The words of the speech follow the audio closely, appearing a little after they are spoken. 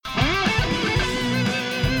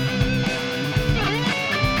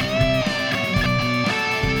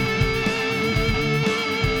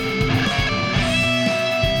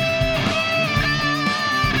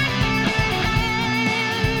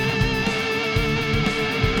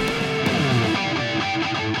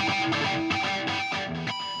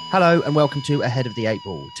Hello and welcome to Ahead of the Eight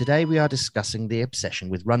Ball. Today we are discussing the obsession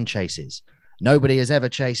with run chases. Nobody has ever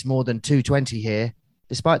chased more than 220 here,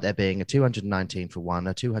 despite there being a 219 for 1,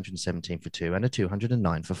 a 217 for 2, and a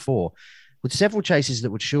 209 for 4. With several chases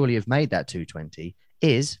that would surely have made that 220,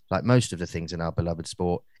 is, like most of the things in our beloved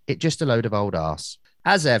sport, it just a load of old arse.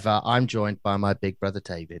 As ever, I'm joined by my big brother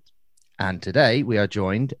David. And today we are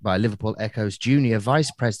joined by Liverpool Echo's Junior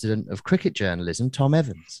Vice President of Cricket Journalism, Tom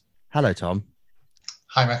Evans. Hello, Tom.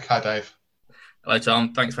 Hi, Mick. Hi, Dave. Hello,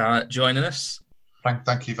 Tom. Thanks for joining us.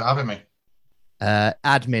 Thank you for having me.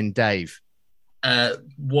 Admin Dave.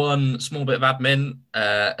 One small bit of admin,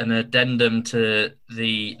 an addendum to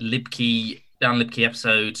the Dan Libke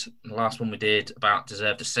episode, the last one we did about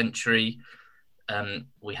Deserved a Century.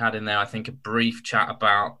 We had in there, I think, a brief chat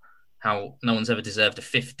about how no one's ever deserved a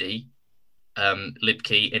 50.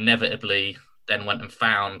 Libke inevitably then went and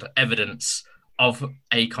found evidence of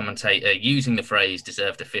a commentator using the phrase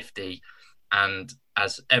deserved a 50. And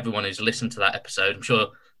as everyone who's listened to that episode, I'm sure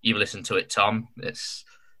you've listened to it, Tom. It's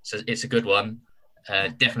a good one.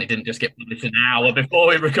 Definitely didn't just get published an hour before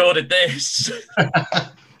we recorded this.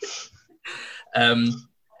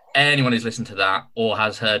 Anyone who's listened to that or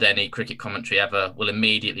has heard any cricket commentary ever will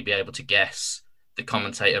immediately be able to guess the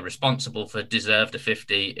commentator responsible for deserved a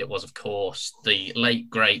 50. It was, of course, the late,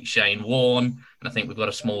 great Shane Warne. And I think we've got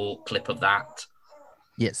a small clip of that.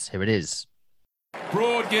 Yes, here it is.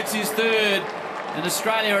 Broad gets his third, and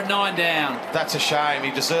Australia are 9 down. That's a shame.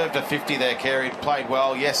 He deserved a 50 there, Kerry. Played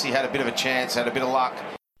well. Yes, he had a bit of a chance, had a bit of luck.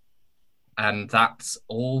 And that's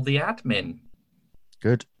all the admin.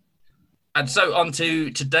 Good. And so on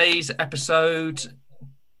to today's episode.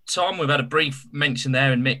 Tom, we've had a brief mention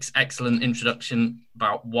there in Mick's excellent introduction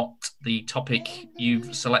about what the topic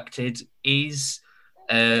you've selected is.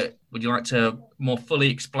 Would you like to more fully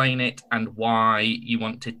explain it and why you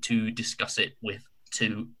wanted to discuss it with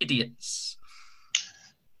two idiots?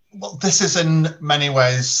 Well, this is in many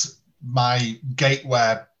ways my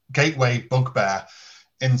gateway bugbear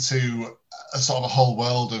into a sort of a whole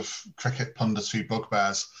world of cricket punditry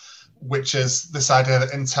bugbears, which is this idea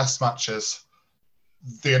that in test matches,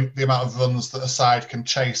 the amount of runs that a side can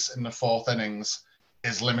chase in the fourth innings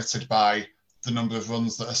is limited by the number of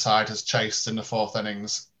runs that a side has chased in the fourth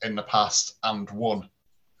innings in the past and won.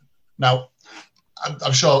 Now,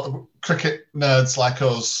 I'm sure cricket nerds like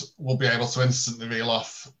us will be able to instantly reel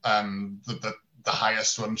off the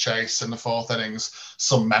highest run chase in the fourth innings,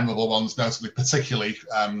 some memorable ones, notably particularly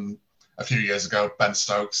a few years ago, Ben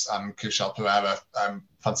Stokes and Kushal Perera,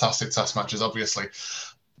 fantastic test matches, obviously.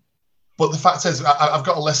 But the fact is, I've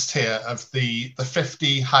got a list here of the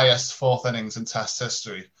 50 highest fourth innings in test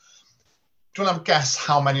history. Do you want to guess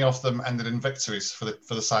how many of them ended in victories for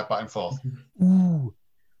the side batting fourth? Ooh.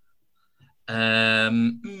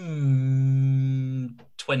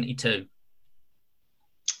 22.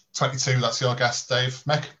 22, that's your guess, Dave.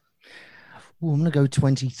 Mick? Ooh, I'm going to go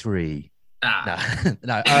 23. No.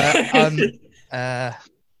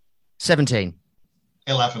 17.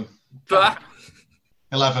 11.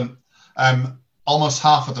 11. Almost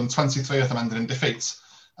half of them, 23 of them ended in defeats.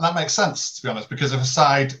 And that makes sense, to be honest, because if a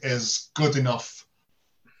side is good enough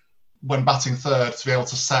when batting third to be able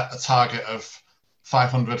to set a target of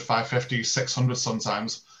 500, 550, 600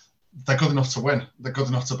 sometimes, they're good enough to win. They're good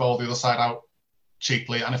enough to bowl the other side out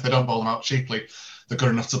cheaply. And if they don't bowl them out cheaply, they're good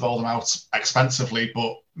enough to bowl them out expensively,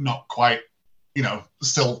 but not quite,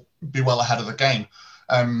 still be well ahead of the game.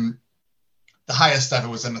 The highest ever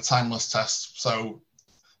was in the timeless test. So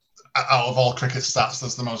out of all cricket stats,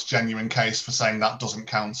 there's the most genuine case for saying that doesn't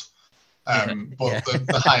count.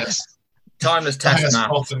 The highest... Timeless test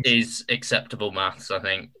maths is acceptable maths, I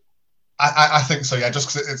think. I think so, yeah,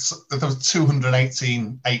 just because there was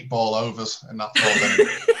 218 eight-ball overs in that fourth inning.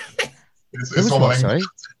 Sorry?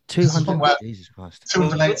 200? Jesus Christ.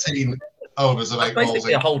 218 overs of eight balls.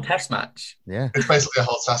 Basically a whole test match. Yeah. It's basically a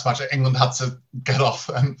whole test match. England had to get off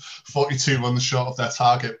 42 runs short of their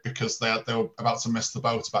target because they were about to miss the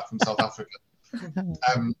boat back from South Africa.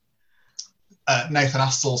 Nathan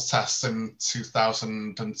Astl's test in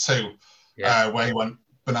 2002, where he went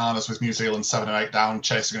bananas with New Zealand 7 or 8 down,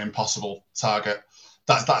 chasing an impossible target.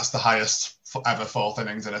 That's the highest ever fourth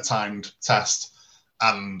innings in a timed test.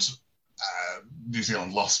 And New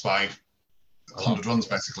Zealand lost by 100 runs,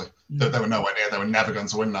 basically. They were nowhere near. They were never going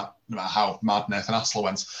to win that, no matter how mad Nathan Astle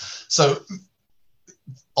went. So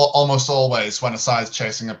almost always when a side's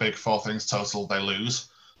chasing a big fourth innings total, they lose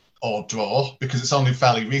or draw, because it's only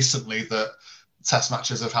fairly recently that test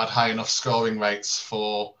matches have had high enough scoring rates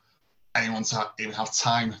for anyone to even have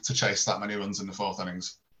time to chase that many runs in the fourth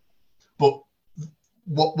innings. But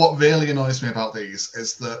what really annoys me about these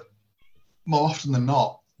is that more often than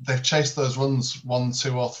not, they've chased those runs 1,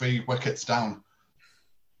 2, or 3 wickets down.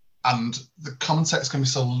 And the context can be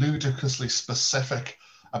so ludicrously specific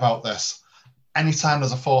about this. Anytime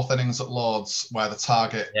there's a fourth innings at Lords where the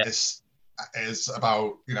target is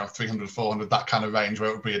about 300, 400, that kind of range where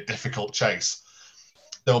it would be a difficult chase,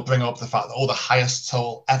 they'll bring up the fact that the highest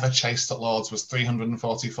total ever chased at Lords was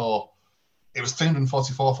 344. It was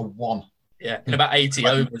 344 for 1. Yeah, in about 80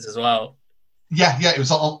 overs as well. Yeah, it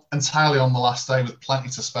was all entirely on the last day with plenty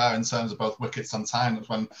to spare in terms of both wickets and time. It was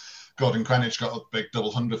when Gordon Greenwich got a big double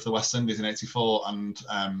 100 for the West Indies in 84, and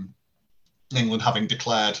England, having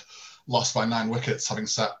declared, lost by 9 wickets, having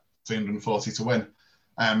set 340 to win.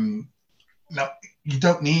 Now, you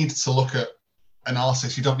don't need to look at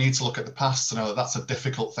analysis. You don't need to look at the past to know that that's a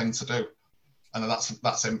difficult thing to do, and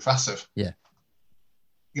that's impressive. Yeah.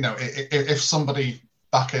 If somebody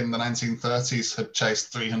back in the 1930s had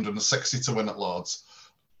chased 360 to win at Lords,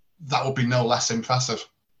 that would be no less impressive.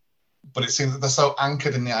 But it seems that they're so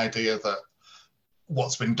anchored in the idea that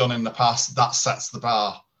what's been done in the past, that sets the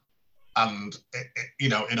bar. And,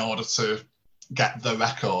 in order to get the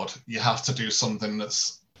record, you have to do something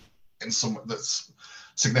that's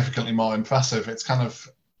significantly more impressive. It's kind of,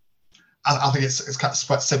 I think it's kind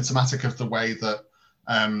of symptomatic of the way that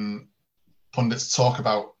pundits talk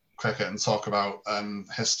about cricket and talk about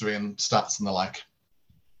history and stats and the like.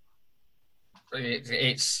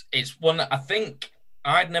 It's one that I think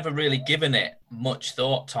I'd never really given it much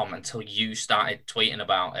thought, Tom, until you started tweeting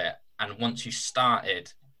about it. And once you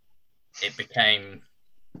started, it became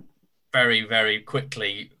very, very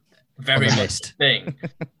quickly very much a thing.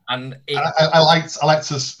 And I like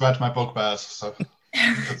to spread my bugbears. So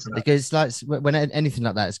because when anything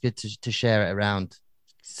like that, it's good to share it around,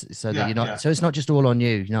 so that you're not. Yeah. So it's not just all on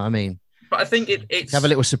you. You know what I mean? But I think it's have a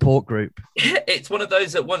little support group. It's one of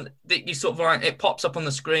those that you sort of like, it pops up on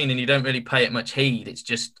the screen and you don't really pay it much heed. It's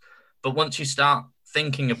just, but once you start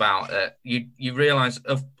thinking about it, you realise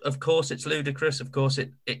of course it's ludicrous. Of course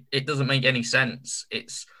it doesn't make any sense.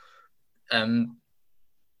 It's again,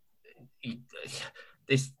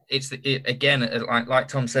 like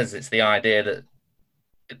Tom says, it's the idea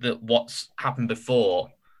that what's happened before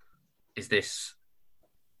is this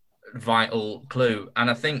vital clue. And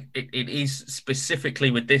I think it is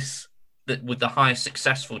specifically with this, that with the highest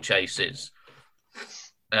successful chases,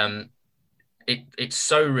 it's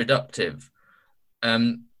so reductive. I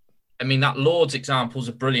mean, that Lord's example is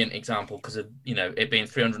a brilliant example because of it being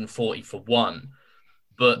 340 for 1,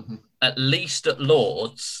 but at least at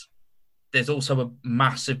Lord's there's also a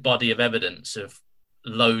massive body of evidence of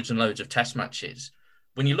loads and loads of test matches.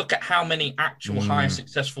 When you look at how many actual highest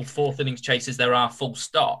successful fourth innings chases there are, full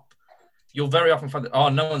stop, you'll very often find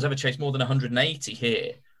that, no one's ever chased more than 180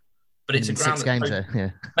 here. But it's a ground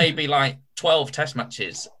that maybe like 12 test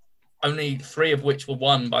matches, only 3 of which were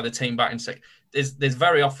won by the team batting second. There's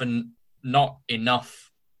very often not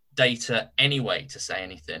enough data anyway to say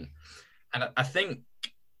anything. And I think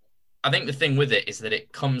the thing with it is that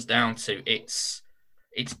it comes down to it's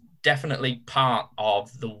definitely part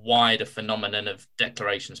of the wider phenomenon of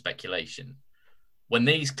declaration speculation. When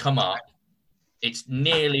these come up, it's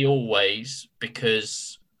nearly always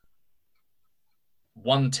because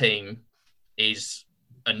one team is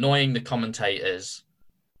annoying the commentators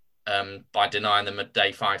by denying them a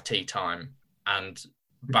day 5 tea time and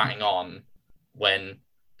batting on when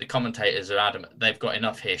the commentators are adamant they've got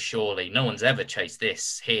enough here, surely. No one's ever chased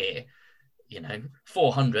this here.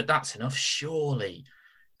 400, that's enough, surely.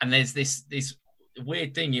 And there's this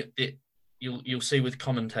weird thing you'll see with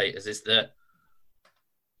commentators is that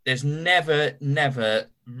there's never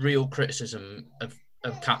real criticism of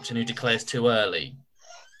a captain who declares too early.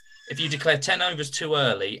 If you declare 10 overs too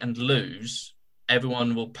early and lose,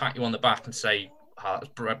 everyone will pat you on the back and say,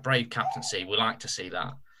 brave captaincy, we like to see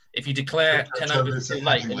that. If you declare 10 overs too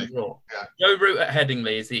late and draw. Joe Root at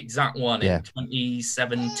Headingley is the exact one in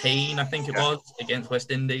 2017, I think it was, against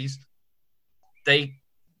West Indies. They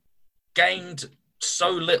gained so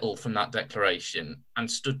little from that declaration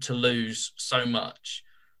and stood to lose so much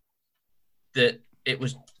that it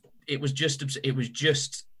was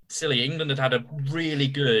just silly. England had a really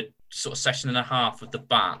good sort of session and a half with the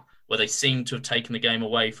bat where they seemed to have taken the game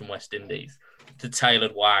away from West Indies. The tail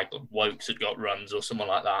had wagged, Wokes had got runs or someone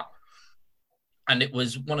like that. And it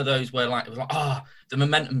was one of those where it was like, the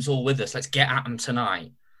momentum's all with us. Let's get at them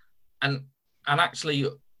tonight. And actually,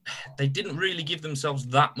 they didn't really give themselves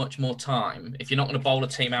that much more time. If you're not going to bowl a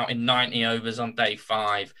team out in 90 overs on day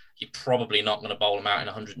 5, you're probably not going to bowl them out in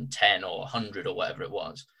 110 or 100 or whatever it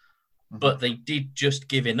was. Mm-hmm. But they did just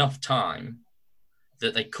give enough time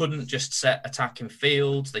that they couldn't just set attacking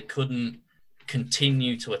fields. They couldn't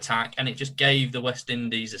continue to attack, and it just gave the West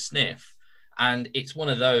Indies a sniff. And it's one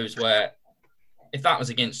of those where if that was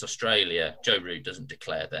against Australia, Joe Root doesn't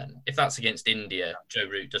declare then. If that's against India, Joe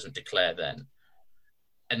Root doesn't declare then.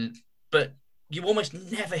 But you almost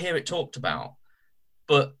never hear it talked about.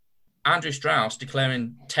 But Andrew Strauss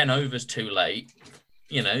declaring 10 overs too late,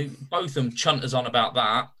 both of them chunters on about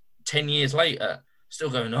that 10 years later, still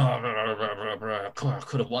going, I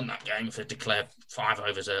could have won that game if I declared 5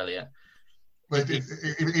 overs earlier. But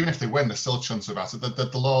even if they win, they're still chunter about it.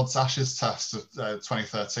 The Lord's Ashes test of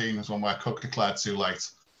 2013 was one where Cook declared too late,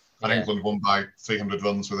 and England won by 300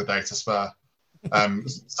 runs with a day to spare.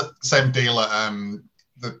 Same deal at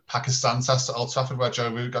the Pakistan test at Old Trafford, where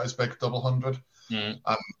Joe Root got his big double 100. And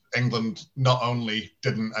England not only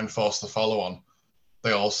didn't enforce the follow-on,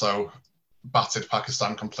 they also battered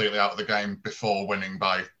Pakistan completely out of the game before winning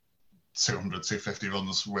by 200, 250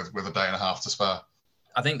 runs with a day and a half to spare.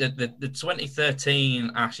 I think that the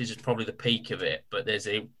 2013 Ashes is probably the peak of it, but there's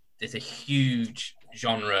a huge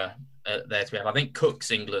genre there to be had. I think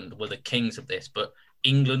Cook's England were the kings of this, but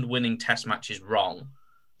England winning Test matches wrong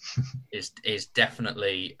is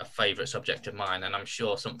definitely a favourite subject of mine, and I'm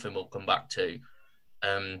sure something we'll come back to.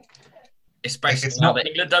 Especially now that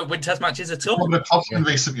England don't win Test matches at all. It's not in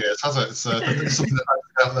recent years, has it? It's something that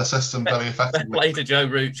out of their system very effectively. Play to Joe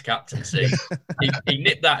Root's captaincy. he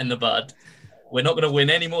nipped that in the bud. We're not going to win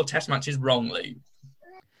any more Test matches wrongly.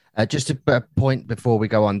 Just a point before we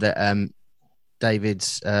go on that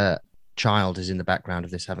David's child is in the background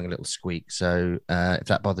of this having a little squeak. So if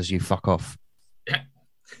that bothers you, fuck off.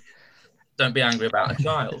 Don't be angry about a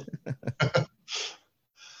child.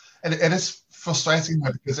 It is frustrating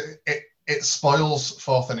because it spoils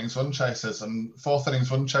fourth innings run chases, and fourth innings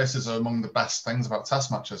run chases are among the best things about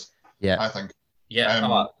Test matches. Yeah, I think.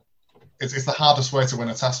 Yeah. It's the hardest way to win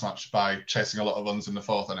a Test match, by chasing a lot of runs in the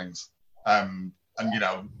fourth innings. And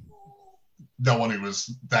no one who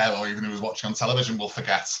was there or even who was watching on television will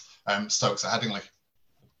forget Stokes at Headingley,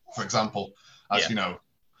 for example. As you know,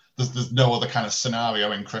 there's no other kind of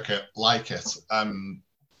scenario in cricket like it. But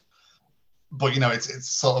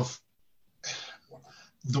it's sort of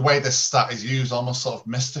the way this stat is used almost sort of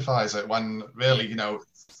mystifies it, when really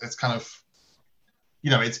it's kind of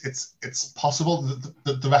it's possible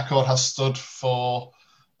that the record has stood for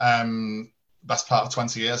best part of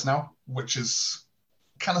 20 years now, which is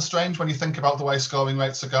kind of strange when you think about the way scoring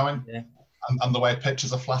rates are going and the way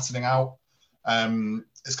pitches are flattening out.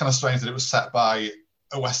 It's kind of strange that it was set by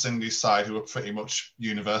a West Indies side who were pretty much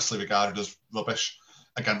universally regarded as rubbish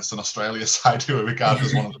against an Australia side who were regarded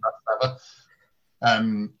as one of the best ever.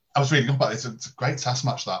 I was reading about it. It's a great Test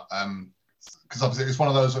match, that, because obviously it's one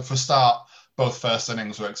of those, for a start, both first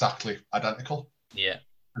innings were exactly identical. Yeah.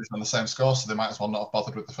 On the same score, so they might as well not have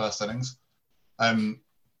bothered with the first innings.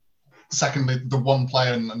 Secondly, the one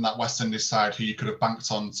player in that West Indies side who you could have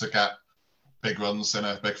banked on to get big runs in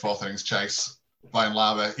a big fourth innings chase, Brian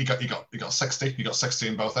Lara, he got 60. He got 60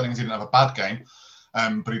 in both innings. He didn't have a bad game,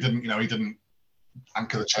 but he didn't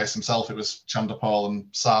anchor the chase himself. It was Chanderpaul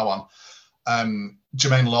and Sarwan.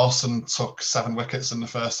 Jermaine Lawson took 7 wickets in the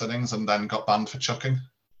first innings and then got banned for chucking.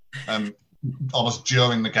 Almost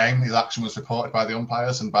during the game, his action was reported by the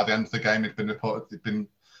umpires, and by the end of the game, he'd been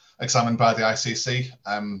examined by the ICC.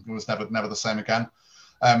 It was never the same again.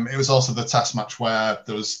 It was also the Test match where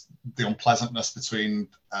there was the unpleasantness between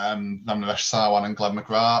Namnaresh Sarwan and Glenn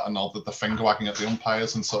McGrath, and all the finger wagging at the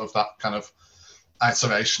umpires, and sort of that kind of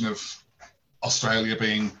iteration of Australia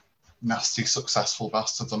being nasty, successful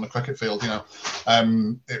bastards on the cricket field. It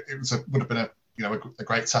would have been a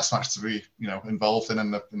great Test match to be involved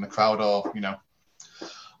in the crowd or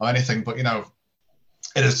anything. But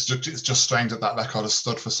it's just strange that record has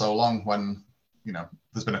stood for so long, when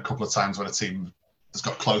there's been a couple of times when a team has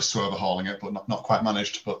got close to overhauling it but not quite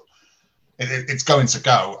managed. But it's going to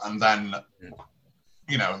go, and then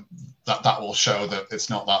that will show that it's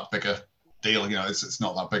not that big a deal. It's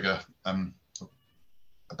not that big a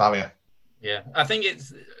barrier. Yeah, I think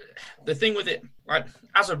it's the thing with it, like,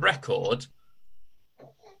 as a record,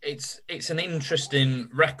 it's an interesting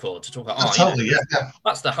record to talk about. Totally, yeah.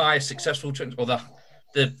 That's the highest successful or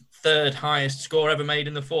the third highest score ever made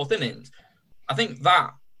in the fourth innings. I think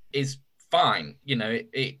that is fine,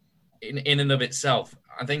 it in and of itself.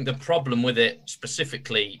 I think the problem with it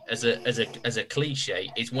specifically as a cliche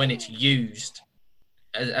is when it's used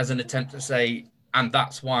as an attempt to say, and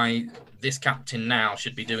that's why this captain now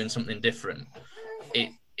should be doing something different.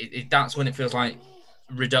 That's when it feels like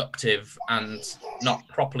reductive and not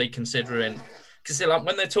properly considering. Because like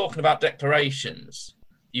when they're talking about declarations,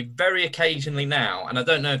 you very occasionally now, and I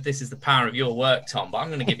don't know if this is the power of your work, Tom, but I'm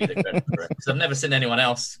going to give you the credit for it, because I've never seen anyone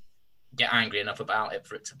else get angry enough about it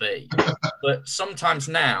for it to be. But sometimes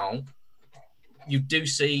now you do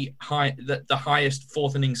see the highest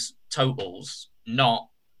fourth innings totals, not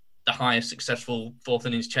the highest successful fourth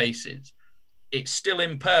innings chases. It's still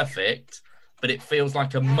imperfect, but it feels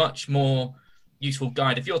like a much more useful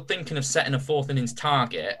guide. If you're thinking of setting a fourth innings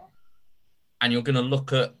target and you're going to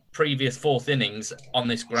look at previous fourth innings on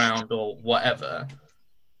this ground or whatever,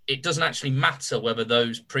 it doesn't actually matter whether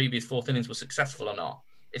those previous fourth innings were successful or not.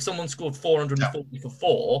 If someone scored 440 for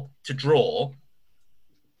 4 to draw,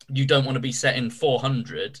 you don't want to be setting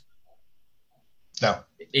 400. No.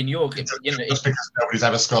 In your, just because nobody's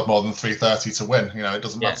ever scored more than 330 to win, it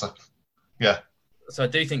doesn't matter. Yeah. So I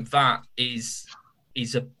do think that is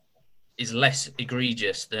less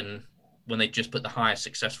egregious than when they just put the highest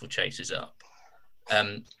successful chases up.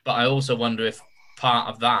 But I also wonder if part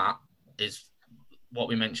of that is what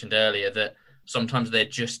we mentioned earlier, that sometimes there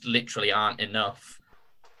just literally aren't enough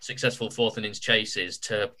successful fourth innings chases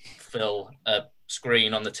to fill a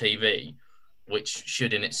screen on the TV, which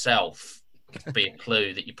should in itself be a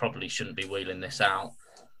clue that you probably shouldn't be wheeling this out.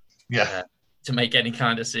 Yeah. To make any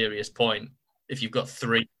kind of serious point if you've got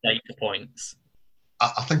 3 data points.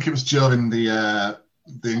 I think it was during the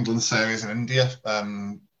England series in India,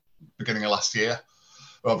 beginning of last year.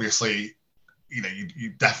 Obviously,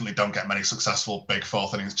 you definitely don't get many successful big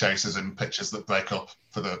fourth innings chases in pitches that break up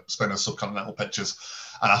for the spinners, subcontinental pitches.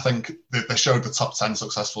 And I think they showed the top 10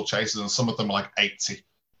 successful chases, and some of them were like 80.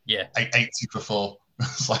 Yeah. 80 for 4.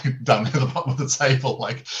 It's like down near the bottom of the table.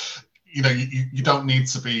 Like, you don't need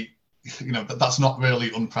to be, that's not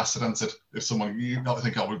really unprecedented. If someone, you don't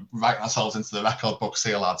think, we're writing ourselves into the record books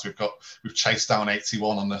here, lads. We've chased down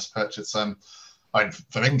 81 on this pitch. It's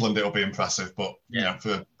for England, it'll be impressive, but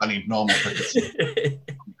for any normal cricket,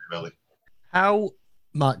 really. How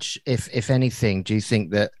much, if anything, do you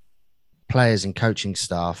think that players and coaching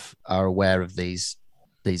staff are aware of these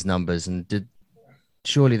numbers? And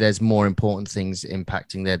surely there's more important things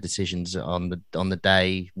impacting their decisions on the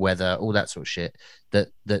day, weather, all that sort of shit.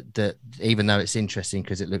 That even though it's interesting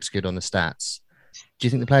because it looks good on the stats, do you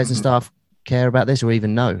think the players and staff care about this or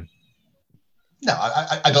even know? No,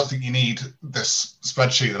 I don't think you need this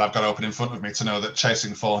spreadsheet that I've got open in front of me to know that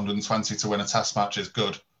chasing 420 to win a test match is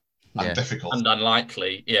good and difficult. And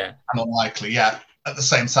unlikely, yeah. And unlikely, yeah. At the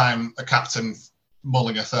same time, a captain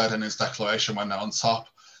mulling a third in his declaration when they're on top,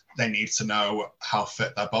 they need to know how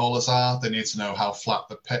fit their bowlers are. They need to know how flat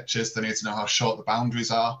the pitch is. They need to know how short the boundaries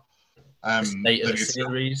are. The state of the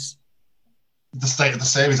series. The state of the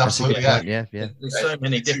series, absolutely, yeah. There's so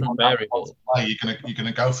many different variables. You're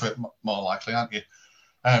gonna go for it more likely, aren't you?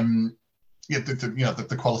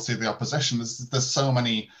 The quality of the opposition. There's so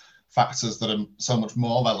many factors that are so much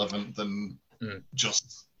more relevant than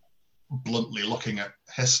just bluntly looking at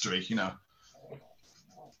history.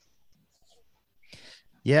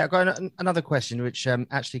 Yeah, I've got another question, which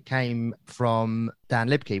actually came from Dan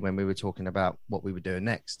Libke when we were talking about what we were doing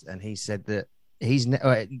next, and he said that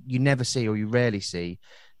you never see, or you rarely see,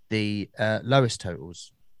 the lowest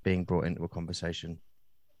totals being brought into a conversation.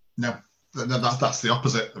 No, that's the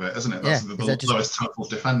opposite of it, isn't it? That's the lowest totals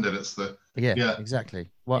defended. It's the exactly.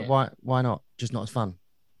 Why not? Just not as fun.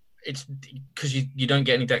 It's because you don't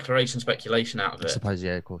get any declaration speculation out of it. I suppose,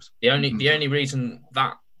 yeah, of course. The only reason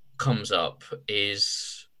that comes up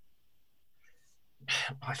is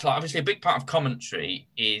obviously a big part of commentary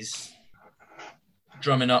is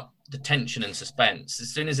drumming up the tension and suspense.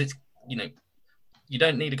 As soon as it's, you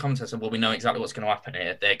don't need a commentator saying, well, we know exactly what's going to happen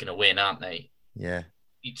here. They're going to win, aren't they? Yeah.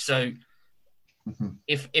 So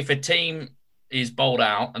if a team is bowled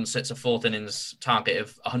out and sets a fourth innings target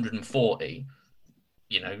of 140,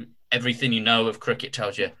 everything of cricket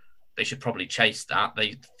tells you they should probably chase that.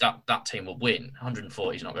 That team will win.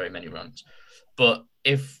 140 is not very many runs. But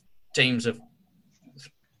if teams have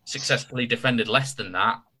successfully defended less than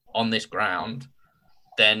that on this ground,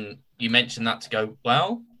 then you mention that to go,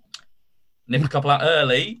 well, nip a couple out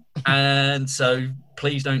early. And so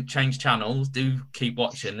please don't change channels. Do keep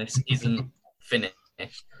watching. This isn't finished.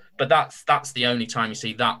 But that's the only time you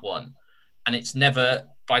see that one. And it's never,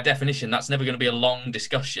 by definition, that's never going to be a long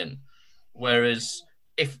discussion. Whereas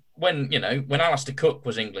when Alistair Cook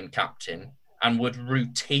was England captain and would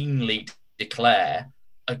routinely declare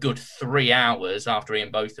a good 3 hours after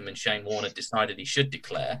Ian Botham and Shane Warne decided he should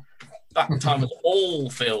declare, that time was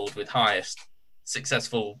all filled with highest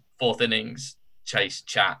successful fourth innings chase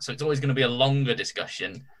chat. So it's always going to be a longer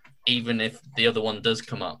discussion, even if the other one does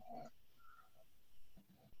come up.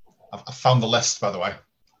 I found the list, by the way.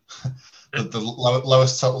 the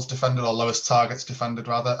lowest totals defended, or lowest targets defended,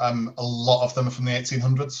 rather. A lot of them are from the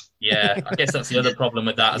 1800s. Yeah, I guess that's the other problem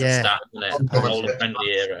with that as a stat, isn't it? The whole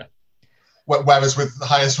friendly era. Whereas with the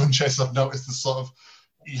highest run chase, I've noticed the sort of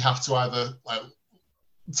you have to either like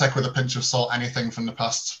take with a pinch of salt anything from the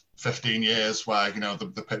past 15 years where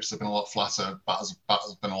the pitches have been a lot flatter, batters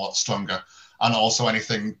have been a lot stronger, and also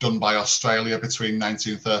anything done by Australia between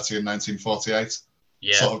 1930 and 1948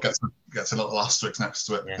 sort of gets a little asterisk next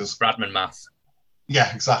to it because Bradman maths.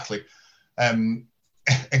 Yeah, exactly.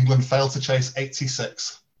 England failed to chase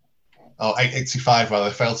 86 or 85 rather.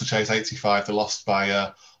 They failed to chase 85. They lost by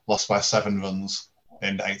 7 runs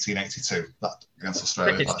in 1882. That against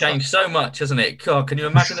Australia. Cricket's changed so much, hasn't it? God, can you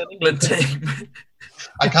imagine an England team?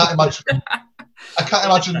 I can't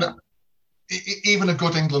imagine even a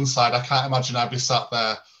good England side. I can't imagine I'd be sat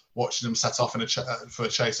there watching them set off for a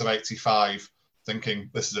chase of 85, thinking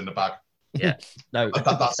this is in the bag. Yeah, no,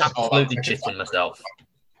 that's absolutely shitting myself.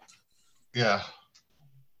 Yeah,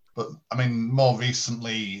 but I mean, more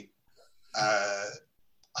recently,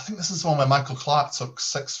 I think this is the one where Michael Clarke took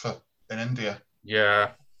 6 in India.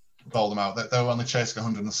 Yeah, bowled them out. They were only chasing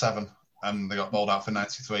 107, and they got bowled out for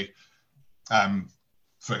 93.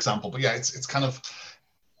 For example, but yeah, it's kind of.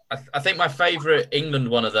 I think my favourite England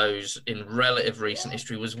one of those in relative recent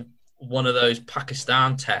history was one of those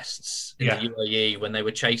Pakistan tests in the UAE when they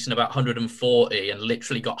were chasing about 140 and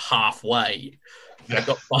literally got halfway. Yeah.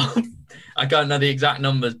 I don't know the exact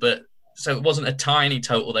numbers, but so it wasn't a tiny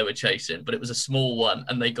total they were chasing, but it was a small one,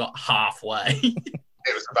 and they got halfway.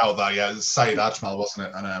 It was about that, yeah. It was Saeed Ajmal, wasn't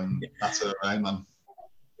it? And that's a man,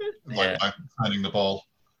 like turning the ball,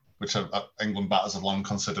 which England batters have long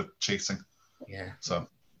considered cheating. Yeah. So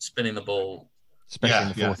spinning the ball, especially in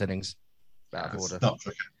the fourth innings, out of order. Not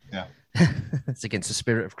cricket. Yeah. It's against the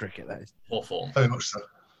spirit of cricket, that is. Poor form. Very much so.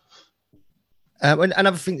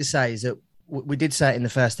 Another thing to say is that we did say it in the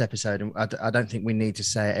first episode, and I don't think we need to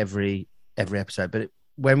say it every episode, but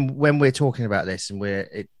when we're talking about this and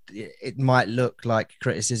it might look like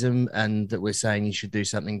criticism and that we're saying you should do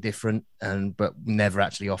something different, but never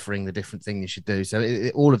actually offering the different thing you should do. So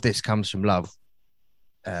all of this comes from love.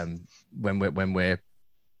 When we're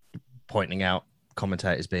pointing out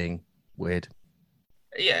commentators being weird.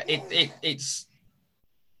 Yeah, it's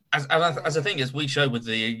as the thing is, we show with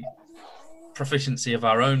the proficiency of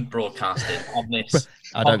our own broadcasting on this.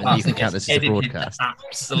 I don't think you can count this as a broadcast.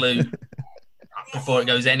 Absolute before it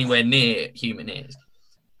goes anywhere near human ears.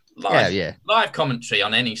 Live commentary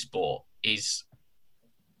on any sport is.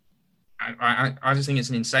 I just think it's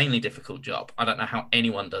an insanely difficult job. I don't know how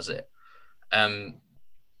anyone does it. And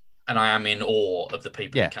I am in awe of the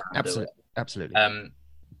people who can do it. Absolutely.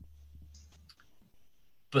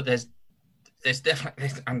 But there's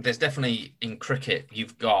definitely in cricket,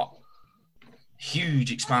 you've got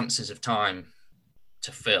huge expanses of time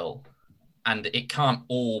to fill, and it can't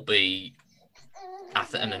all be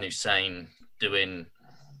Atherton and Hussain doing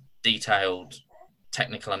detailed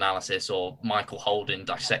technical analysis or Michael Holding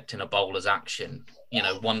dissecting a bowler's action,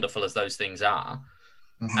 wonderful as those things are.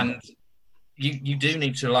 Mm-hmm. And you do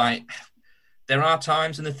need to, there are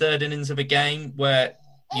times in the third innings of a game where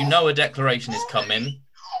a declaration is coming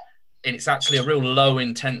and it's actually a real low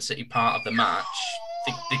intensity part of the match.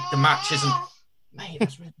 The match isn't... Mate,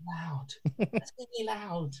 that's really loud. That's really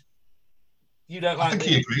loud. You don't like... I think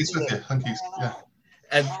he agrees with you. I think he's... Yeah.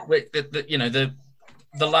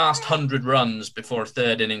 The last 100 runs before a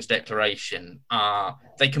third innings declaration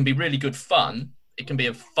they can be really good fun. It can be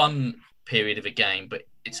a fun period of a game, but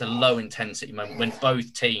it's a low intensity moment when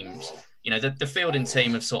both teams, the fielding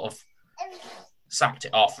team have sort of sacked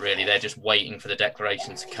it off, really. They're just waiting for the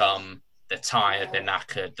declaration to come. They're tired, they're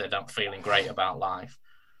knackered, they're not feeling great about life.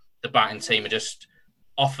 The batting team are just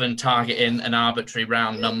often targeting an arbitrary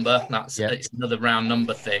round number. It's another round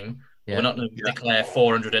number thing. Yeah. We're not going to declare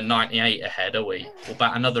 498 ahead, are we? We'll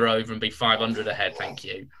bat another over and be 500 ahead, thank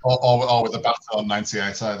you. Or with the batter on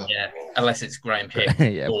 98 either. Yeah, unless it's Graham Hick.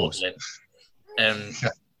 Yeah, of course.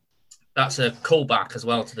 That's a callback as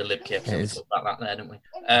well to the Libkey episode. We talked about that there, didn't we?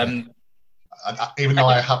 Even though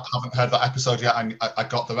I haven't heard that episode yet, I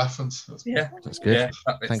got the reference. That's good. Yeah,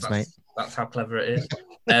 thanks, mate. That's how clever it is.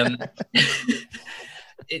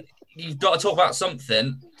 You've got to talk about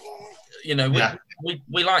something.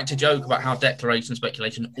 We like to joke about how declaration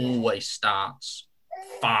speculation always starts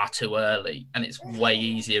far too early, and it's way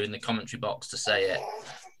easier in the commentary box to say it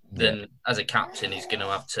than as a captain who's going to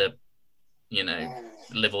have to,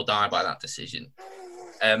 live or die by that decision.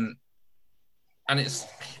 And it's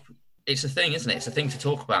a thing, isn't it? It's a thing to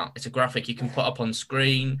talk about. It's a graphic you can put up on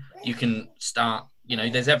screen. You can start,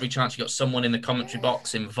 there's every chance you've got someone in the commentary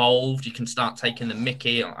box involved. You can start taking the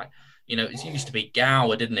mickey. It used to be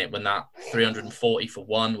Gower, didn't it? When that 340 for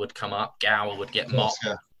one would come up, Gower would get mocked.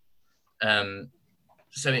 Yeah.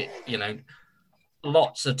 So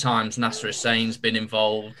lots of times Nasser Hussain's been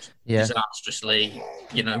involved disastrously,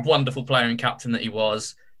 wonderful player and captain that he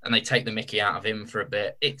was, and they take the mickey out of him for a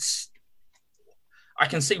bit. I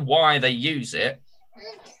can see why they use it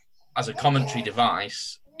as a commentary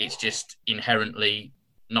device. It's just inherently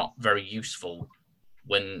not very useful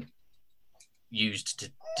when used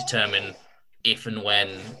to determine if and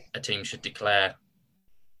when a team should declare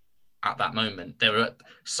at that moment. There are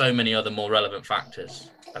so many other more relevant factors,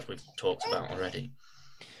 as we've talked about already.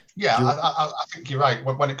 Yeah, I think you're right.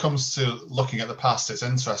 When it comes to looking at the past, it's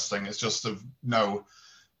interesting. It's just of no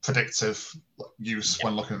predictive use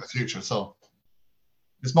when looking at the future. So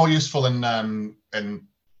it's more useful in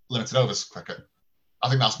limited overs cricket. I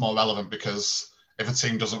think that's more relevant because if a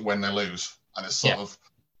team doesn't win, they lose, and it's sort of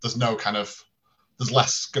there's going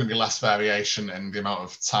to be less variation in the amount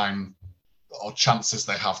of time or chances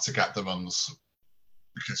they have to get the runs,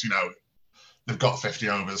 because they've got 50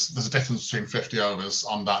 overs. There's a difference between 50 overs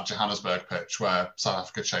on that Johannesburg pitch where South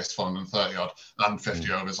Africa chased 430 odd and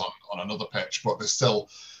 50 overs on another pitch, but there's still,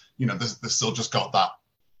 there's still just got that.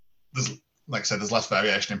 There's, like I said, there's less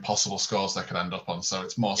variation in possible scores they could end up on, so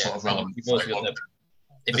it's more sort of relevant.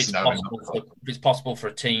 If it's possible for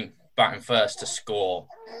a team batting first to score,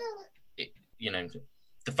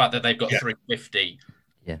 the fact that they've got 350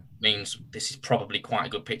 means this is probably quite a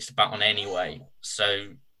good pitch to bat on anyway. So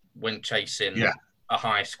when chasing a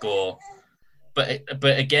high score, but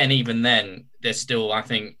again, even then, there's still, I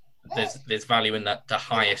think there's value in that the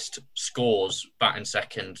highest scores batting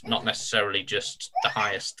second, not necessarily just the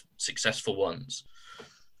highest successful ones.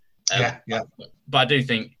 But I do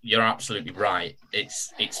think you're absolutely right.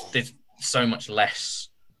 There's so much less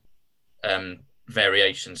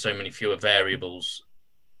variation, so many fewer variables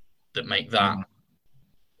that make that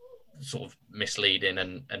sort of misleading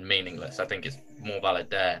and meaningless. I think it's more valid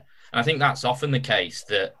there. And I think that's often the case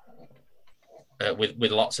that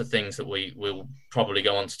with lots of things that we will probably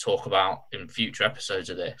go on to talk about in future episodes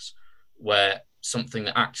of this, where something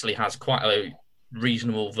that actually has quite a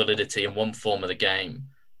reasonable validity in one form of the game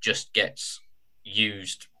just gets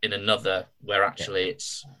used in another where actually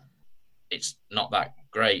it's not that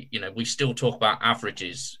great. We still talk about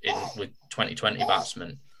averages with 2020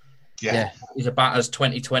 batsmen. Yeah. Is a batter's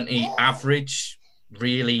 2020 average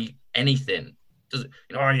really anything? Does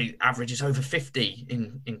average is over 50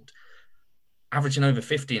 in averaging over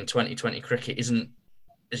 50 in 2020 cricket isn't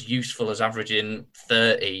as useful as averaging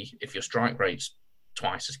 30 if your strike rate's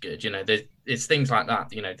twice as good. There's things like that,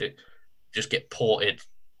 that just get ported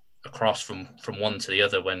across from one to the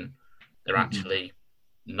other when they're actually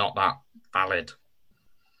not that valid.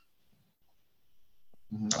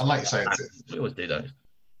 And like you say, we always do those.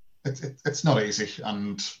 It's not easy,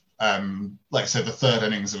 and like I said, the third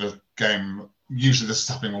innings of a game, usually this is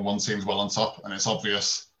happening when one team's well on top, and it's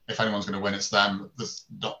obvious if anyone's going to win, it's them. There's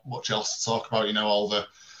not much else to talk about.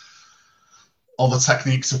 All the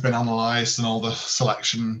techniques have been analysed, and all the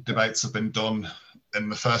selection debates have been done in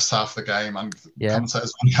the first half of the game, and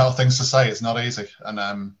commentators only have things to say. It's not easy,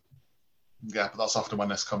 and but that's often when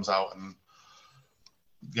this comes out, and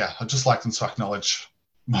I'd just like them to acknowledge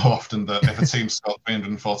more often that if a team scored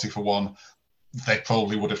 340 for one, they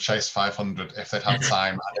probably would have chased 500 if they'd had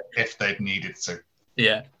time and if they'd needed to.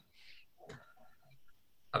 Yeah.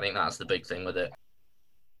 I think that's the big thing with it.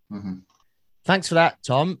 Mm-hmm. Thanks for that,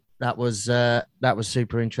 Tom. That was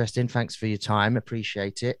super interesting. Thanks for your time.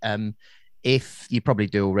 Appreciate it. If you probably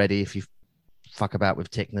do already, if you fuck about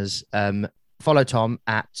with Tickners, follow Tom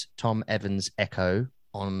at Tom Evans Echo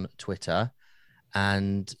on Twitter.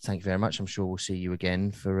 And thank you very much. I'm sure we'll see you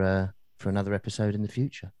again for another episode in the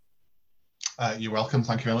future. You're welcome.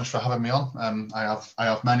 Thank you very much for having me on. I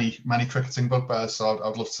have many cricketing bugbears, so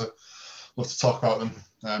I'd love to talk about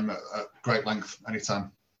them at great length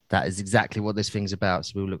anytime. That is exactly what this thing's about.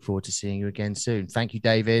 So we'll look forward to seeing you again soon. Thank you,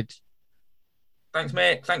 David. Thanks,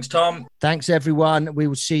 mate. Thanks, Tom. Thanks, everyone. We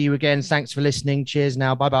will see you again. Thanks for listening. Cheers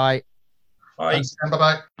now. Bye-bye. Bye. Thanks,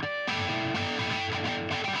 bye-bye.